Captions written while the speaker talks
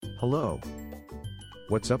Hello.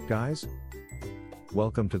 What's up, guys?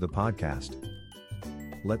 Welcome to the podcast.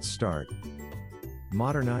 Let's start.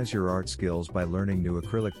 Modernize your art skills by learning new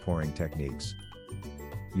acrylic pouring techniques.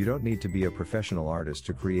 You don't need to be a professional artist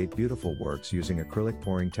to create beautiful works using acrylic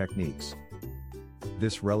pouring techniques.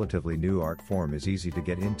 This relatively new art form is easy to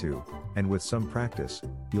get into, and with some practice,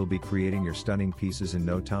 you'll be creating your stunning pieces in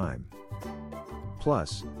no time.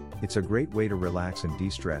 Plus, it's a great way to relax and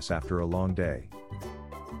de-stress after a long day.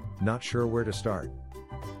 Not sure where to start?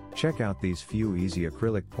 Check out these few easy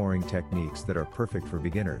acrylic pouring techniques that are perfect for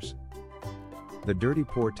beginners. The dirty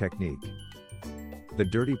pour technique. The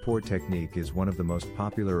dirty pour technique is one of the most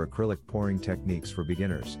popular acrylic pouring techniques for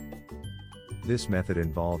beginners. This method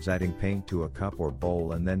involves adding paint to a cup or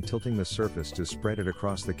bowl and then tilting the surface to spread it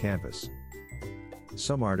across the canvas.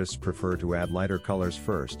 Some artists prefer to add lighter colors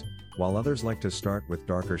first, while others like to start with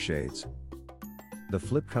darker shades. The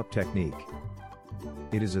flip cup technique.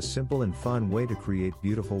 It is a simple and fun way to create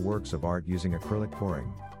beautiful works of art using acrylic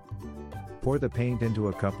pouring. Pour the paint into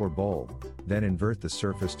a cup or bowl, then invert the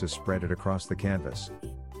surface to spread it across the canvas.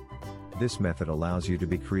 This method allows you to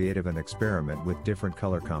be creative and experiment with different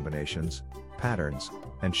color combinations, patterns,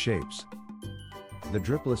 and shapes. The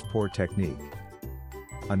dripless pour technique.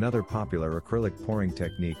 Another popular acrylic pouring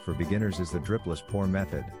technique for beginners is the dripless pour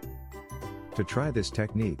method. To try this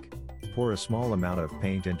technique, pour a small amount of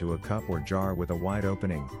paint into a cup or jar with a wide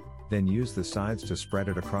opening, then use the sides to spread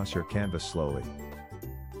it across your canvas slowly.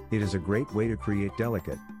 It is a great way to create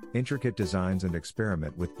delicate, intricate designs and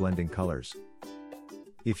experiment with blending colors.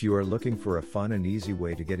 If you are looking for a fun and easy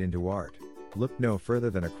way to get into art, look no further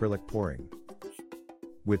than acrylic pouring.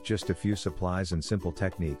 With just a few supplies and simple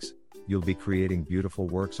techniques, you'll be creating beautiful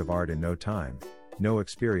works of art in no time, no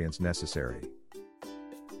experience necessary.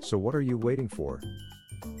 So what are you waiting for?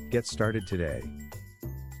 Get started today.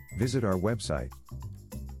 Visit our website,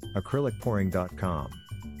 acrylicpouring.com.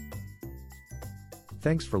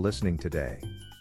 Thanks for listening today.